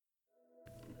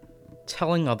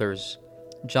telling others.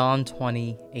 John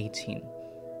 20:18.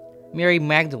 Mary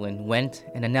Magdalene went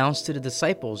and announced to the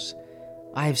disciples,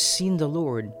 "I have seen the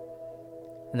Lord,"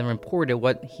 and then reported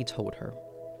what he told her.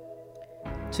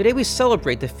 Today we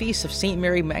celebrate the feast of St.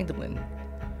 Mary Magdalene.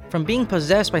 From being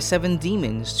possessed by 7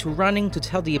 demons to running to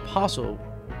tell the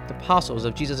apostles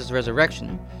of Jesus'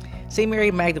 resurrection, St. Mary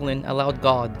Magdalene allowed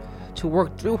God to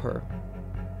work through her.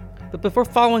 But before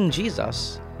following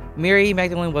Jesus, Mary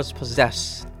Magdalene was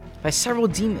possessed by several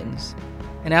demons,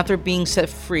 and after being set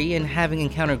free and having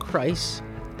encountered Christ,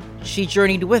 she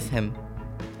journeyed with him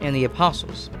and the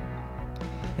apostles.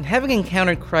 And having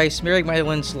encountered Christ, Mary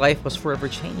Magdalene's life was forever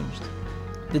changed.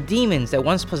 The demons that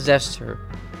once possessed her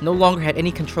no longer had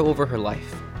any control over her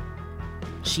life.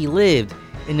 She lived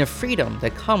in the freedom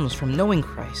that comes from knowing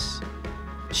Christ.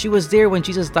 She was there when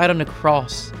Jesus died on the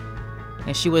cross,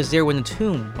 and she was there when the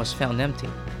tomb was found empty.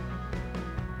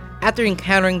 After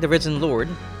encountering the risen Lord,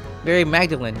 Mary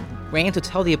Magdalene ran to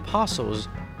tell the apostles,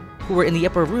 who were in the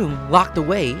upper room locked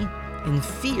away in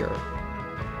fear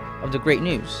of the great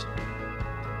news.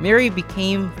 Mary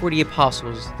became for the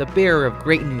apostles the bearer of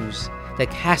great news that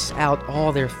casts out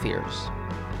all their fears.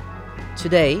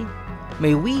 Today,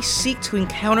 may we seek to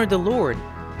encounter the Lord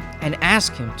and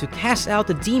ask Him to cast out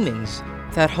the demons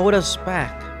that hold us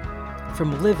back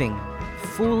from living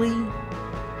fully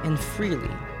and freely,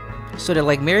 so that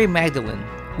like Mary Magdalene,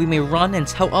 we may run and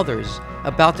tell others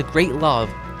about the great love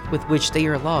with which they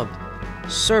are loved,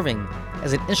 serving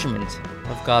as an instrument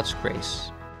of God's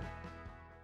grace.